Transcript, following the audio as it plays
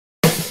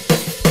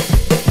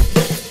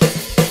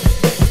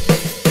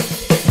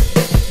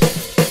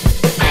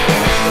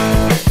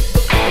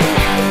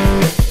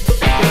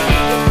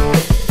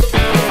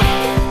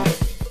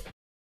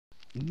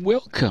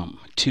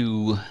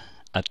to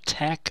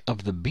Attack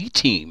of the B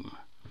Team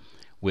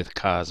with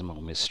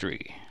Cosmo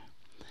Mystery.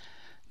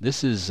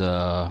 This is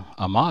a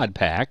mod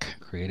pack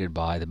created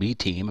by the B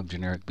Team of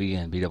Generic B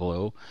and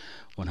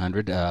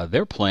B00-100.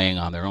 They're playing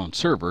on their own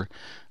server.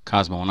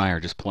 Cosmo and I are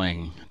just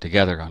playing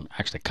together on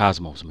actually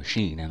Cosmo's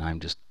machine, and I'm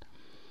just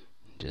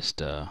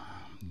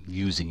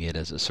using it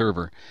as a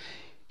server.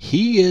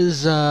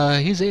 He's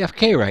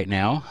AFK right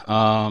now,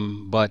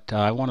 but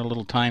I want a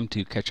little time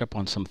to catch up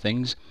on some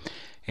things.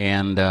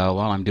 And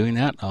while I'm doing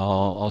that,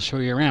 I'll show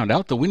you around.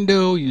 Out the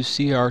window, you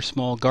see our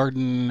small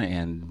garden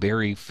and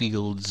berry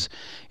fields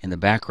in the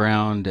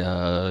background,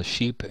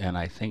 sheep and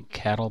I think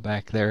cattle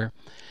back there.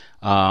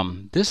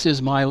 This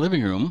is my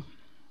living room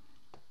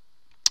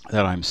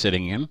that I'm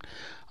sitting in.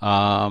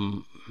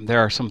 There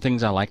are some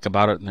things I like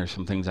about it, and there's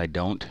some things I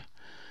don't.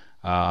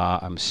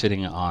 I'm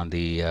sitting on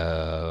the,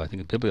 I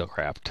think it's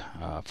Bibliocraft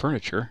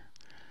furniture,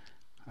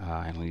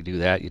 and when you do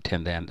that, you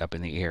tend to end up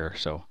in the air.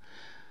 So.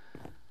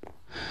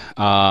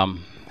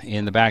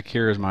 In the back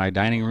here is my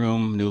dining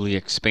room, newly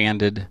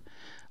expanded.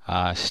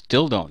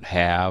 Still don't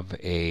have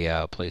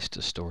a place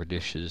to store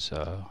dishes,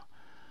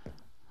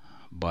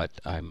 but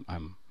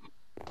I'm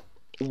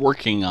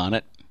working on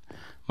it.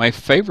 My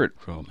favorite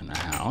room in the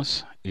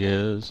house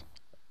is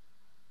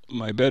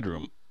my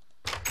bedroom.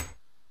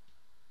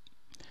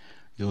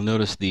 You'll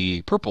notice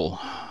the purple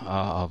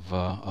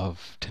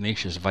of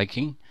Tenacious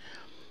Viking.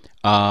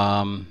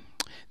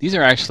 These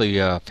are actually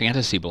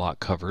fantasy block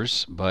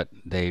covers, but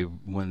they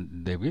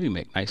really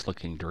make nice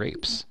looking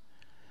drapes.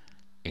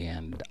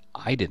 And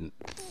I didn't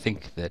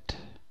think that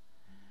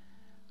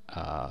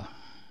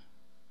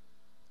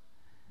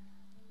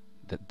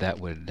that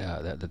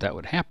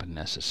would happen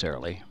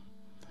necessarily,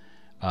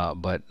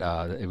 but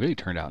it really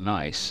turned out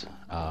nice.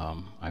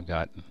 I've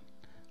got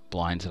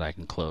blinds that I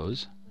can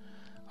close.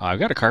 I've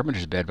got a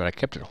carpenter's bed, but I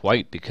kept it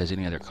white because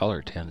any other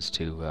color tends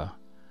to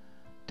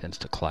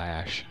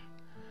clash.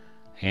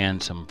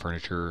 And some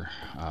furniture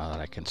that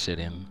I can sit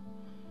in.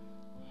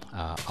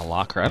 A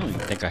locker. I don't even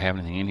think I have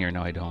anything in here.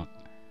 No, I don't.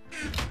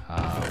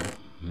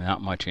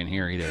 Not much in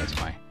here either. That's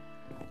my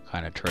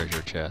kind of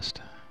treasure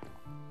chest.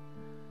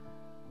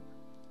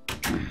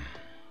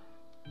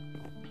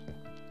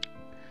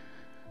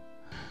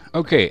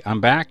 Okay,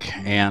 I'm back,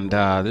 and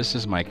this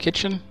is my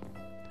kitchen.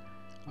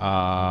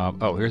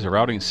 Oh, here's a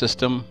routing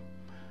system.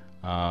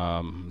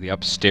 The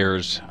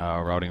upstairs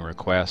routing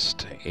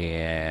request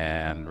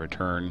and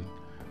return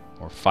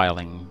or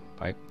filing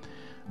pipe.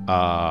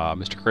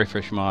 Mr.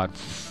 Crayfish mod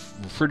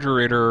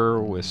refrigerator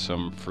with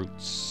some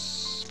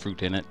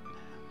fruit in it.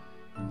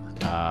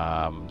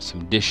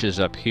 Some dishes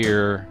up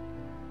here.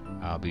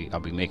 I'll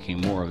be making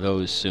more of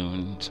those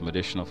soon. Some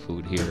additional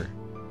food here.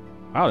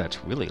 Wow,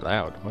 that's really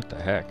loud. What the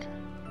heck?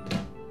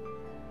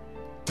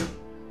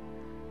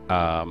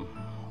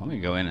 Let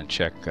me go in and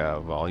check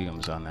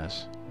volumes on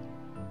this.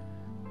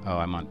 Oh,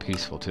 I'm on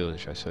peaceful too,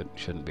 which I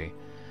shouldn't be.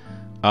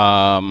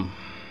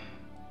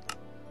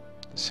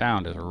 The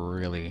sound is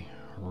really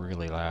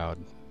loud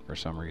for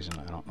some reason.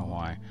 I don't know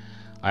why.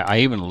 I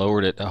even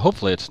lowered it.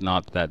 Hopefully it's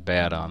not that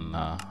bad on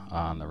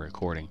the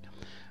recording.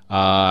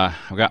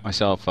 I've got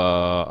myself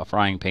a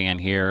frying pan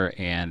here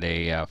and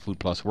a Food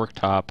Plus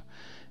worktop.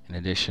 In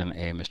addition,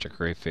 a Mr.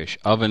 Crayfish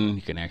oven.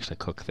 You can actually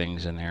cook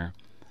things in there.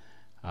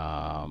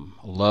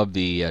 Love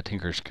the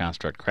Tinker's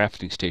Construct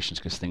crafting stations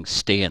because things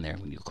stay in there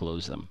when you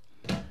close them.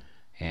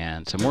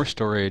 And some more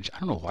storage. I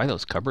don't know why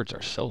those cupboards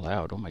are so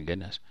loud. Oh my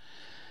goodness.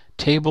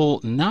 Table,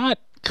 not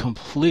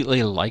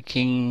completely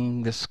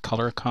liking this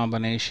color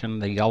combination.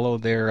 The yellow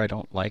there I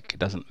don't like. It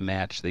doesn't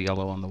match the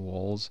yellow on the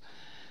walls,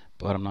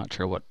 but I'm not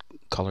sure what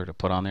color to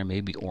put on there.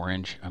 Maybe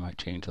orange. I might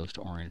change those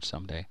to orange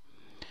someday.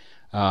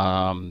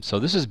 So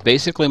this is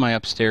basically my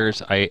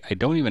upstairs. I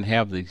don't even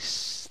have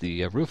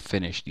the roof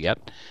finished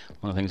yet.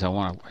 One of the things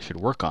I should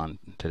work on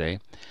today.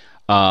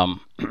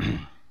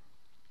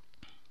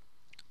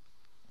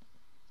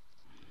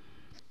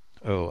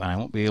 Oh, and I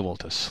won't be able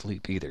to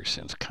sleep either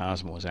since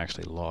Cosmo is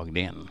actually logged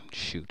in.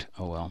 Shoot.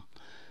 Oh well.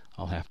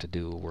 I'll have to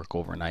do work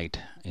overnight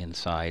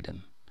inside.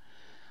 And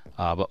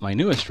but my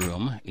newest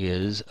room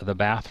is the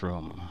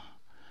bathroom.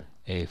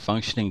 A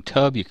functioning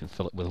tub. You can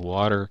fill it with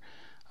water.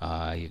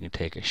 You can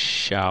take a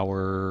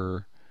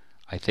shower.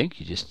 I think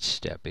you just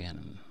step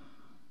in.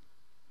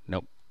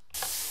 Nope.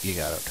 You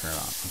gotta turn it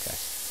on. Okay.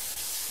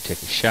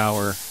 Take a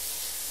shower.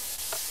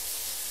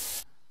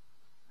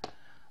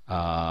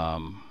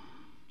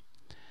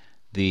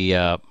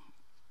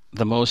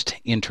 The most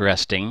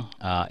interesting,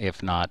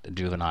 if not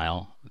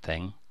juvenile,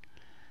 thing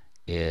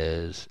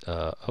is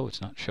oh, it's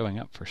not showing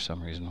up for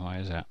some reason. Why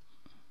is that?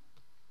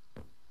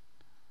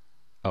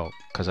 Oh,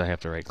 because I have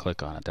to right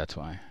click on it, that's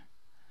why.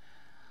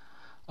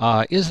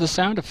 Is the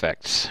sound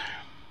effects.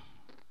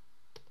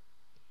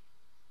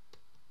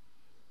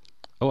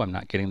 Oh, I'm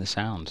not getting the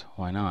sounds.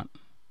 Why not?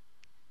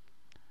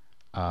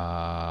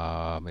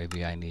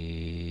 Maybe I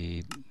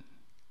need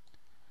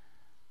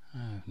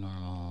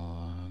normal.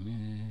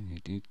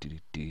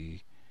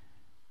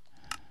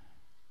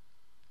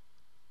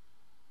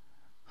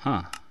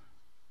 Huh.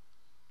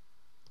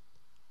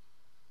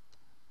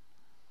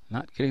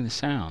 not getting the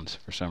sounds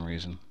for some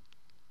reason.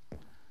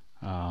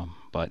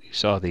 But you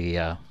saw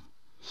the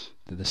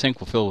sink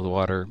will fill with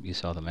water. You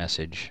saw the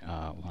message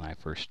when I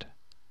first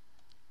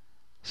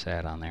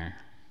sat on there.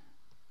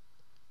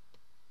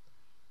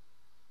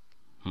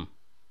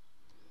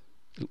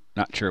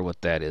 Not sure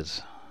what that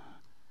is.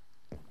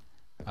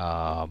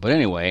 But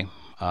anyway,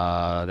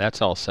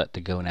 that's all set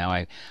to go now.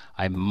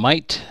 I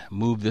might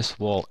move this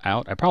wall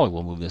out. I probably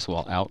will move this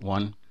wall out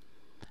one.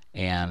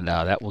 And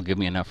that will give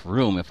me enough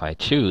room, if I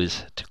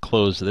choose, to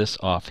close this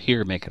off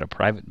here, make it a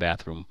private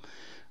bathroom,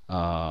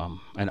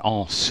 an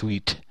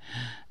ensuite,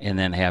 and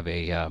then have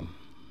a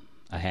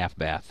half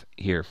bath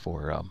here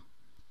for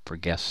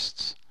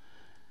guests.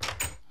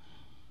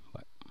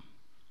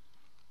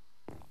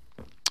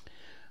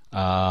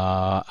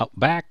 Out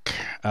back,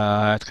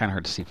 it's kind of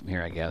hard to see from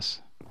here, I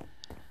guess.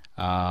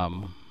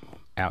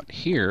 Out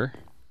here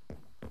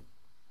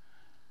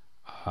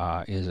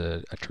is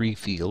a tree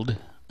field,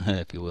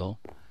 if you will.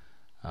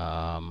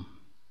 All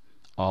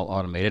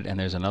automated, and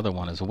there's another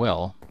one as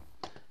well,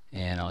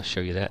 and I'll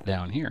show you that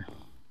down here.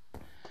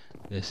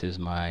 This is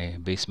my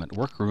basement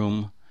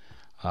workroom.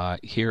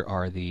 Here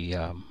are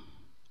the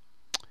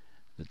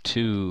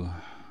two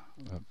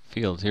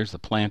fields. Here's the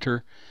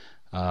planter.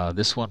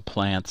 This one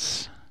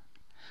plants.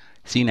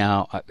 See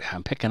now,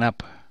 I'm picking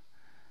up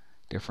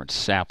different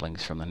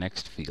saplings from the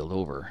next field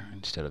over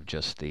instead of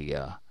just the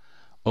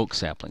oak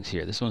saplings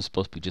here. This one's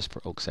supposed to be just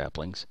for oak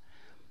saplings.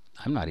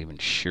 I'm not even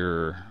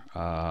sure.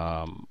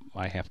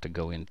 I have to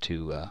go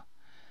into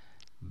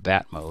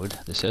bat mode.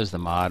 This is the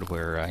mod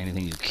where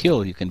anything you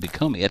kill, you can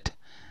become it.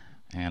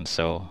 And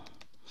so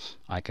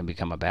I can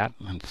become a bat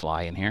and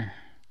fly in here.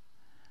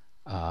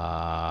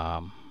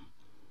 I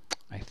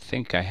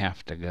think I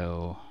have to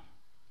go...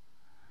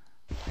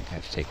 I think I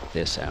have to take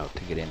this out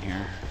to get in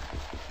here.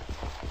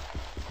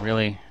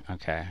 Really?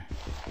 Okay.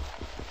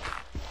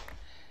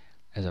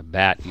 As a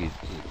bat,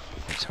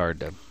 it's hard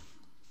to...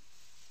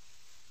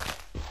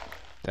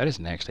 That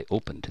isn't actually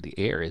open to the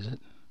air, is it?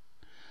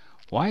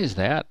 Why is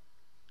that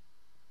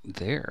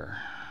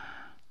there?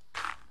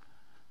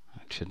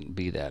 It shouldn't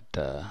be that...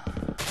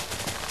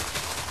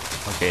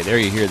 Okay, there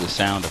you hear the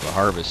sound of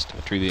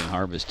a tree being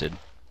harvested.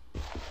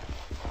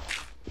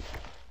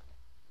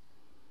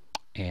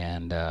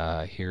 And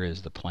here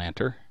is the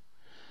planter.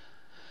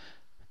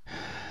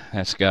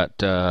 That's got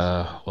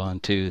 1,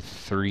 2,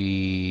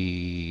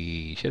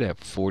 3... Should have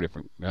 4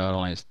 different... it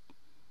only has...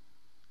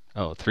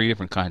 3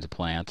 different kinds of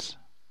plants.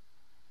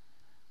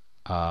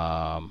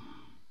 Oh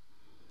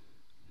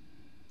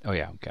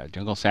yeah, we've got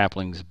jungle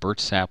saplings, birch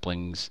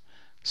saplings,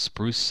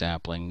 spruce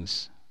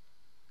saplings.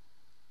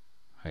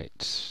 Right,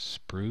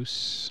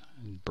 spruce,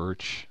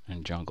 birch,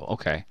 and jungle.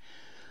 Okay.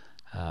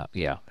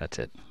 Yeah, that's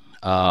it.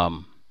 I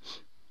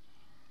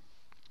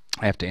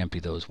have to empty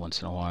those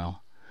once in a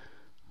while.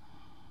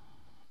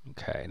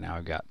 Okay, now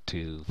I've got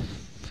to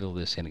fill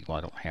this in. Well,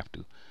 I don't have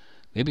to.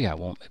 Maybe I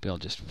won't. Maybe I'll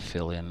just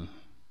fill in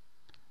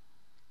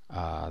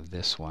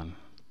this one.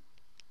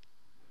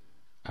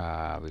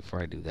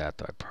 Before I do that,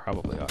 though, I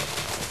probably ought to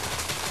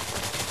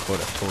put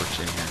a torch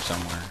in here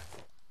somewhere.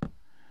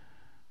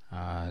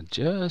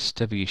 Just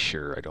to be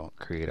sure I don't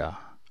create a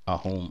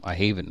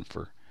haven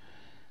for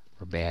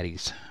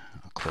baddies.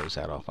 I'll close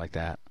that off like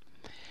that.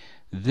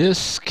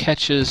 This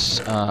catches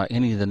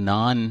any of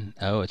the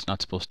oh, it's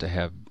not supposed to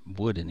have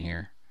wood in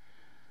here.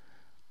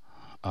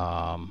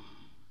 Oh,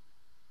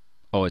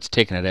 it's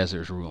taking it as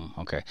there's room.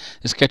 Okay.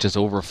 This catches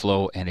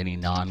overflow and any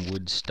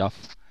non-wood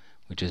stuff,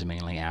 which is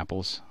mainly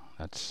apples.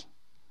 That's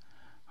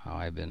how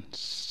I've been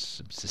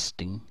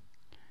subsisting.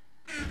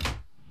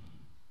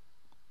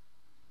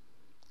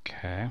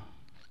 Okay.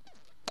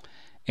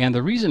 And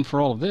the reason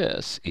for all of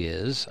this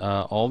is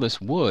all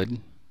this wood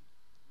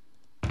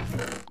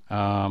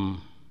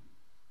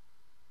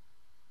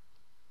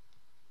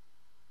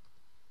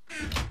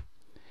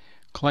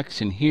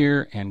collects in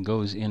here and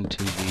goes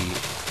into the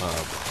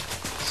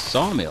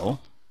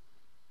sawmill.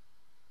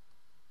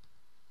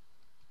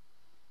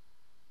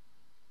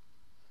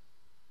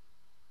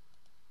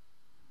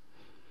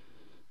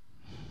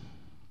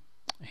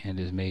 And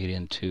is made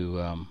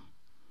into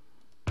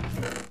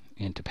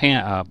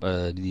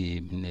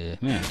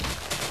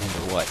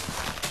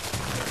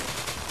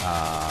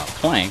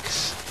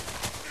planks,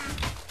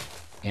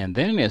 and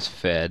then is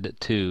fed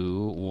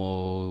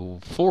to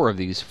 4 of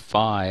these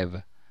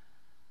 5.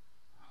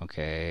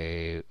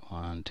 Okay,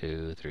 1,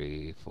 2,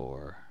 3,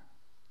 4.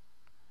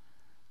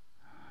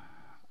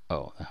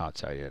 Oh, the hot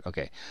side.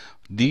 Okay,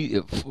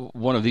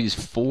 one of these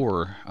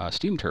 4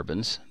 steam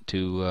turbines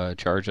to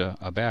charge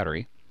a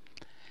battery.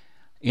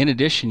 In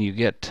addition, you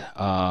get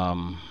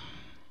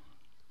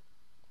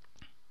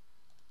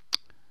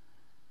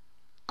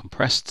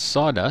compressed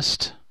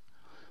sawdust,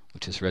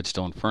 which this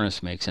redstone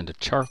furnace makes into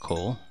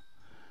charcoal.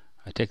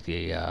 I take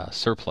the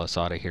surplus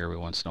out of here every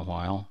once in a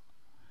while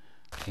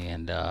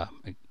and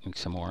make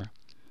some more.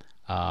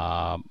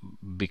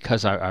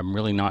 Because I'm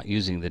really not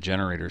using the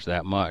generators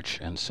that much,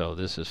 and so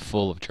this is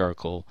full of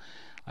charcoal.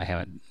 I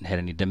haven't had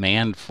any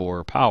demand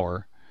for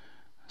power,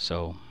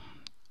 so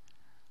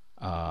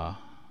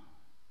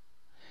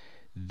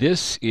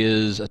This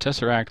is a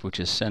tesseract which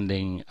is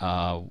sending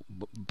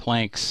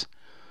planks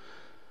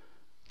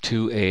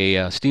to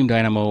a steam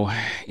dynamo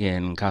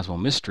in Cosmo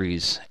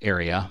Mysteries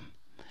area,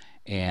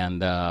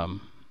 and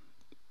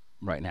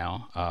right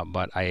now,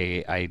 but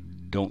I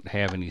don't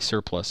have any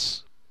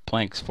surplus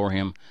planks for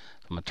him.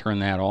 I'm going to turn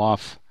that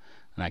off,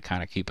 and I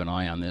kind of keep an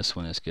eye on this.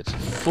 When this gets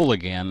full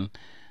again,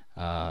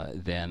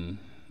 then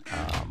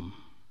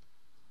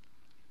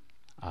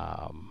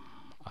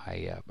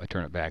I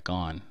turn it back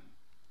on.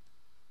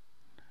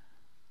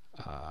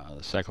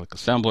 The cyclic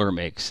assembler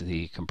makes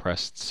the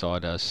compressed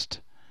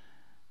sawdust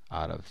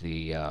out of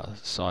the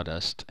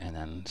sawdust, and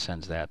then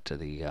sends that to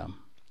the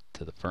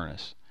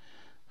furnace.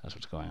 That's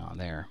what's going on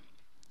there.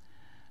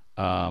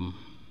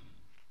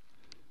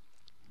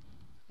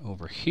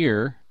 Over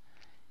here,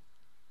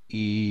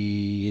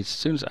 as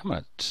soon as I'm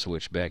going to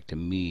switch back to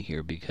me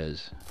here,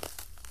 because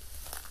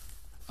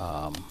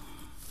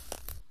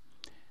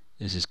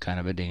this is kind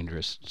of a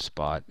dangerous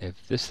spot.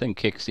 If this thing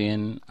kicks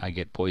in, I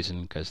get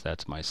poisoned because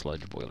that's my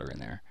sludge boiler in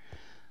there.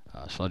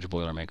 Sludge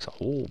boiler makes a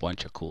whole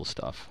bunch of cool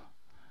stuff.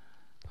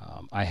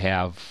 I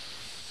have,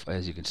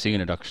 as you can see,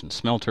 an induction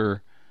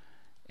smelter,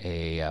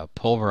 a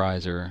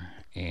pulverizer,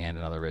 and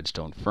another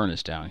redstone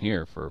furnace down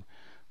here for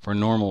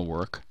normal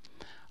work.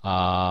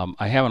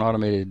 I have an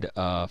automated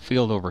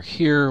field over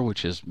here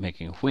which is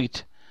making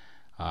wheat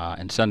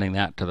and sending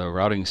that to the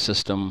routing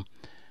system.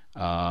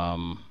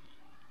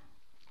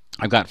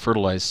 I've got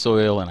fertilized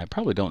soil, and I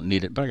probably don't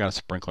need it, but I got a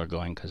sprinkler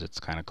going because it's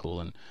kind of cool,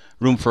 and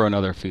room for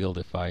another field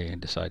if I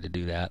decide to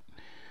do that.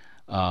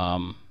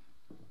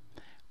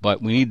 But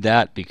we need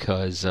that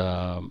because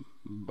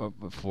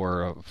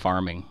for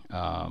farming,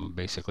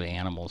 basically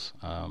animals.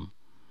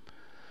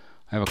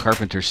 I have a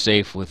carpenter's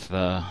safe with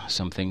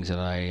some things that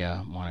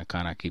I want to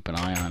kind of keep an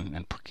eye on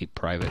and keep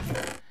private.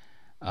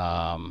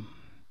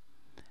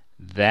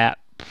 That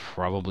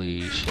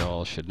probably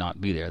should not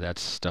be there.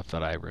 That's stuff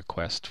that I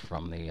request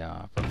from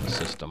the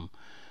system,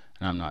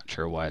 and I'm not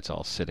sure why it's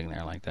all sitting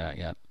there like that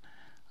yet.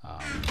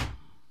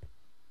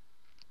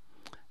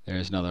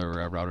 There's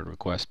another routed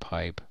request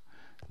pipe.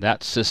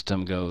 That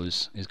system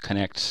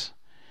connects.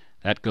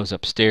 That goes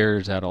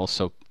upstairs. That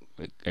also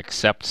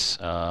accepts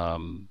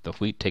the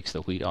wheat, takes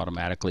the wheat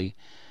automatically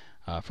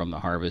from the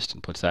harvest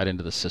and puts that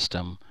into the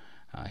system.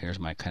 Here's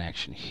my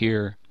connection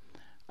here.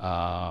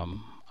 I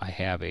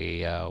have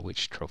a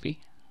witch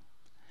trophy.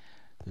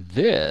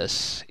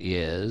 This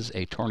is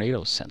a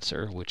tornado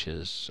sensor, which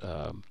is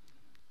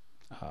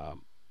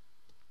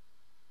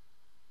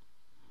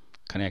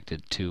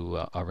connected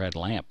to a red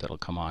lamp that'll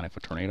come on if a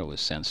tornado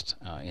is sensed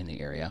in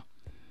the area.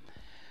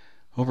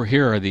 Over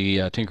here are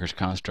the Tinker's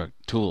Construct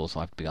tools.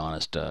 I'll have to be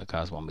honest,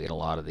 Cosmo made a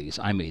lot of these.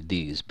 I made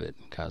these, but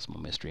Cosmo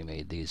Mystery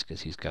made these because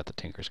he's got the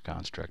Tinker's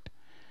Construct.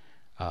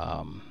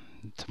 Some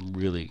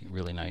really,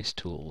 really nice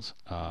tools.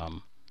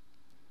 And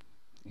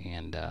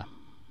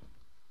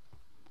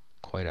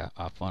quite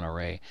a fun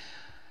array.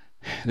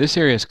 This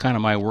area is kind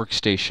of my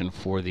workstation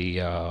for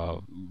the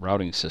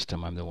routing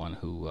system. I'm the one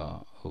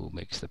who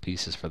makes the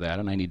pieces for that,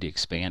 and I need to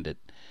expand it.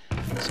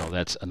 So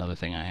that's another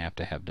thing I have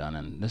to have done,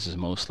 and this is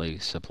mostly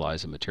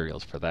supplies and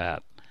materials for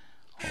that.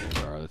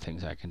 Although there are other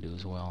things I can do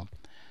as well.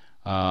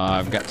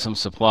 I've got some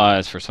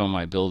supplies for some of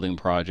my building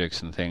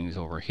projects and things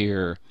over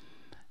here,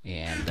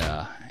 and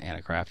a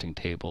crafting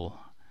table.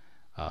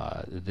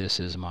 This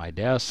is my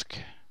desk,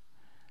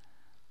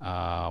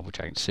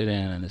 which I can sit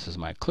in, and this is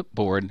my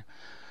clipboard.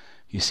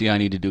 You see I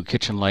need to do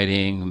kitchen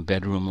lighting,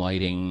 bedroom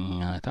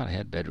lighting. I thought I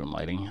had bedroom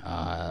lighting,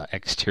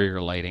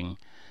 exterior lighting.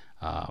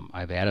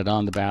 I've added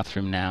on the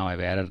bathroom now. I've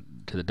added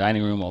to the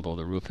dining room, although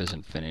the roof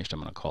isn't finished. I'm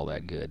going to call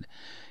that good.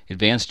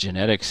 Advanced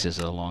genetics is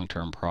a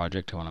long-term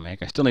project I want to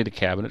make. I still need a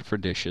cabinet for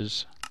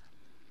dishes.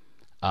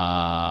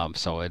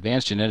 So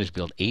advanced genetics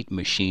build 8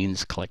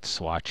 machines, collect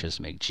swatches,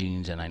 make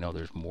genes, and I know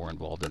there's more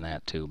involved in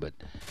that too, but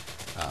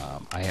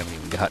I haven't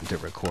even gotten to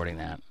recording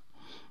that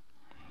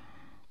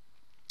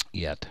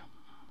yet.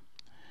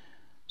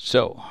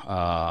 So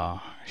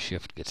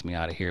shift gets me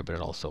out of here, but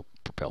it also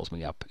propels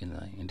me up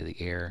into the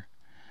air.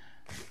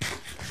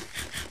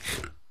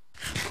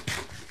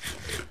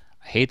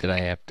 I hate that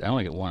I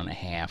only get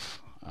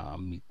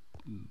 1.5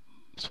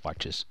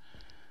 swatches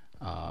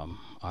out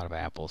of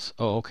apples.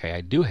 Oh, okay.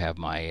 I do have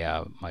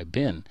my my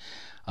bin.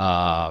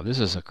 This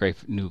is a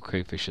new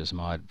Crayfish's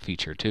mod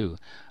feature too.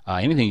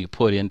 Anything you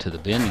put into the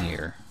bin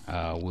here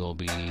will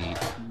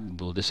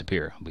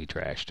disappear, will be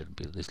trashed. It'll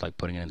be just like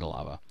putting it into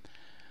lava.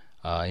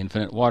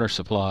 Infinite water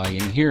supply.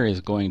 In here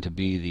is going to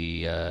be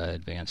the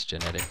advanced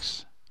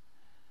genetics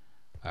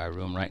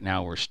room. Right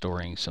now we're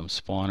storing some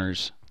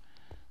spawners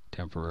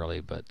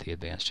temporarily, but the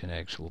advanced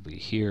genetics will be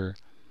here.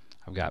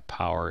 I've got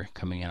power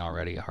coming in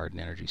already, a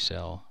hardened energy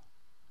cell.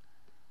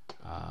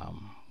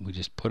 We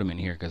just put them in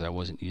here because I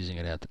wasn't using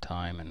it at the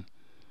time,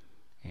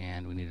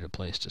 and we needed a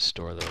place to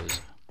store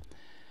those.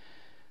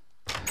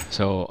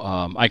 So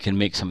I can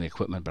make some of the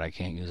equipment, but I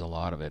can't use a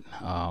lot of it.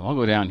 I'll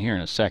go down here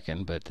in a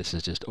second, but this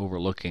is just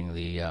overlooking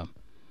the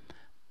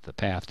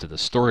path to the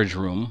storage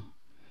room,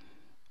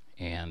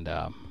 and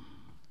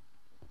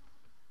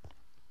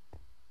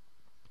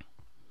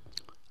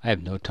I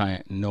have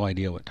no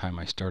idea what time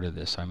I started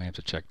this. I may have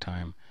to check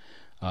time.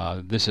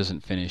 This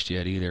isn't finished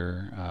yet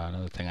either.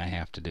 Another thing I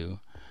have to do.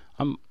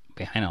 I'm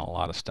behind on a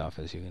lot of stuff,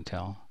 as you can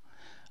tell.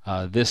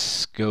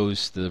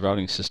 The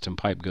routing system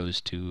pipe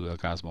goes to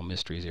Cosmo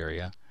Mysteries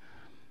area,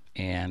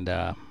 and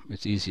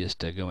it's easiest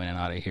to go in and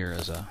out of here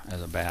as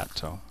a bat.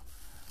 So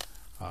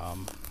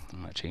I'm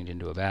gonna change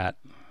into a bat,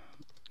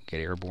 get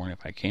airborne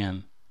if I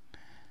can.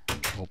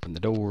 Open the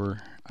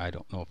door. I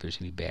don't know if there's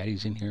any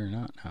baddies in here or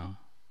not now.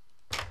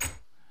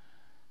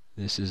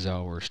 This is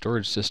our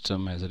storage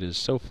system as it is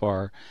so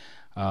far.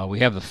 We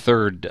have the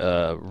third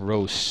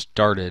row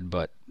started,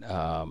 but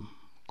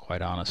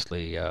quite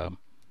honestly,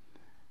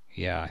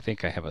 yeah, I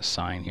think I have a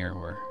sign here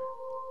where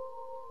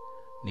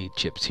need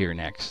chips here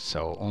next.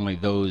 So only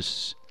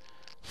those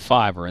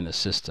 5 are in the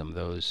system.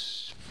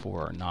 Those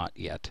 4 are not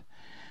yet.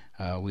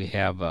 We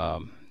have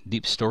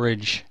deep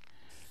storage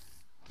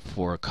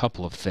for a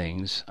couple of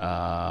things.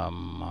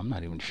 I'm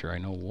not even sure I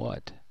know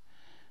what.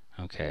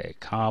 Okay,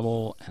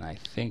 cobble, and I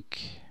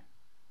think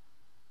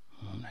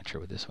I'm not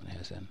sure what this one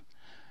has then.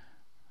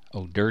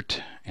 Oh,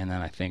 dirt, and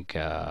then I think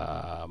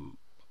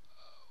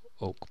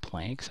oak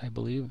planks, I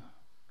believe.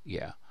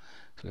 Yeah,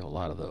 so we have a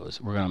lot of those.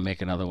 We're going to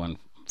make another one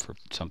for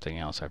something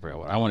else. I forgot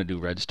what. I want to do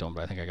redstone,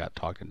 but I think I got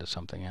talked into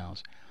something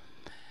else.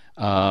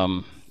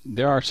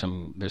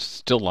 There's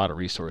still a lot of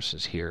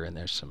resources here, and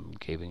there's some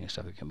caving and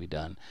stuff that can be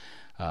done.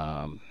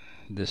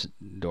 This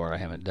door I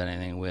haven't done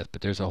anything with,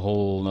 but there's a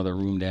whole another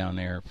room down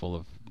there full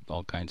of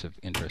all kinds of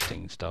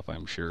interesting stuff,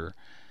 I'm sure.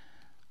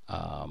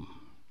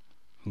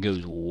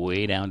 Goes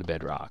way down to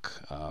bedrock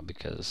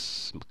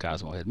because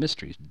Cosmo had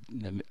mysteries,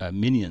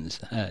 minions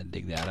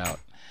dig that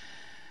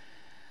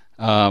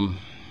out.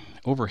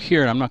 Over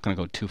here, and I'm not going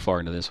to go too far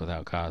into this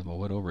without Cosmo.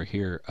 What over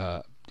here?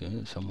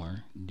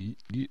 Somewhere.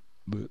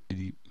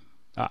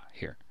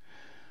 Here.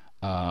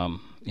 And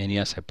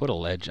yes, I put a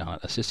ledge on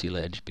it, a sissy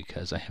ledge,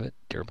 because I have a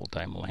terrible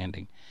time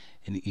landing,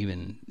 and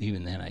even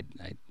then I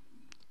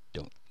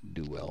don't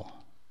do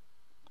well.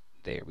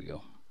 There we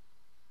go.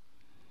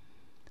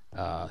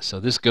 So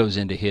this goes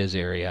into his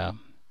area,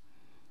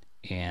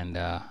 and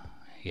yeah,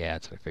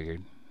 that's what I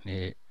figured.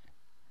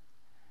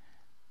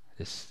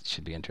 This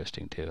should be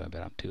interesting too. I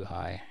bet I'm too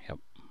high. Yep.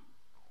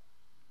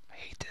 I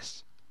hate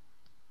this.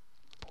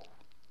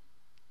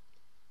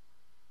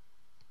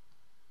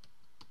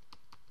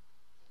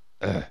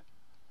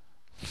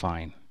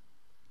 Fine.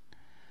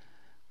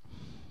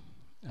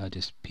 I'll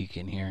just peek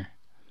in here.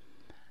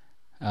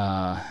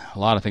 A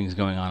lot of things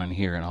going on in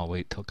here, and I'll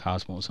wait till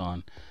Cosmo's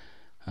on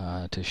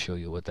to show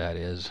you what that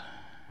is.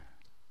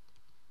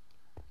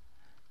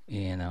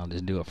 And I'll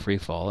just do a free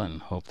fall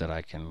and hope that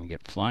I can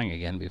get flying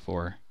again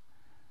before.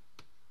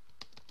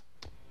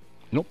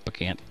 Nope, I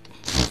can't.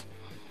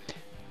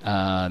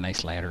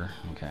 Nice ladder.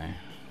 Okay.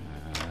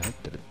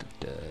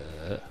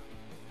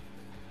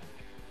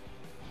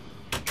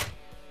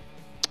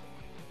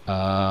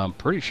 I'm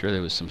pretty sure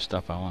there was some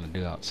stuff I want to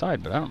do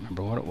outside, but I don't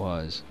remember what it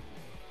was.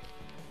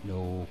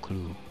 No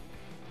clue.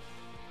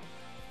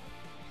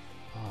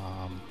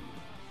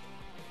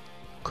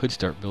 Could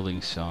start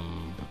building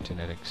some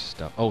genetic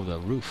stuff. Oh, the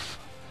roof.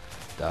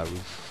 The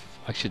roof.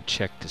 I should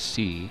check to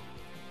see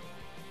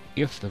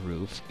if the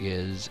roof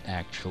is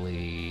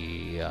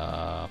actually.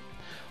 I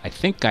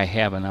think I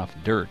have enough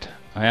dirt.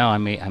 Well, I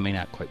may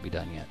not quite be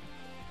done yet.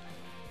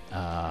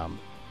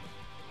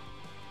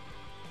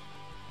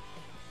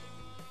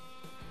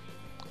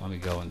 Let me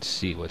go and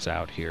see what's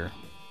out here.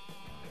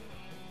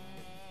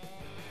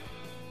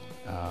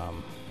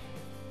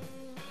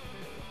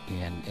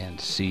 And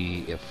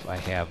see if I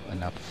have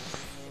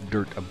enough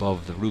dirt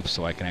above the roof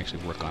so I can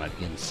actually work on it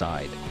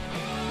inside.